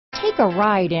Take a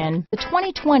ride in the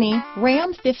 2020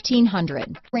 Ram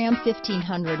 1500. Ram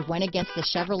 1500 went against the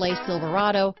Chevrolet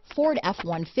Silverado, Ford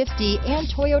F-150, and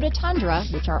Toyota Tundra,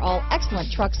 which are all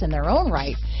excellent trucks in their own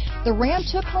right. The Ram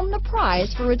took home the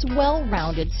prize for its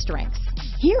well-rounded strengths.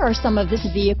 Here are some of this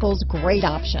vehicle's great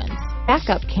options: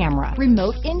 backup camera,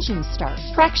 remote engine start,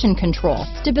 traction control,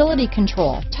 stability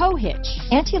control, tow hitch,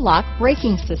 anti-lock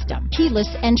braking system, keyless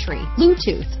entry,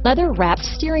 Bluetooth, leather-wrapped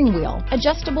steering wheel,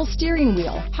 adjustable steering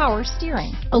wheel, power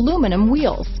steering, aluminum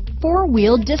wheels,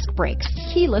 four-wheel disc brakes,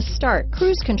 keyless start,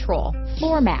 cruise control,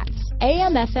 floor mats,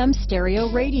 AM/FM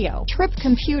stereo radio, trip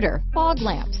computer, fog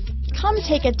lamps. Come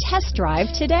take a test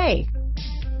drive today.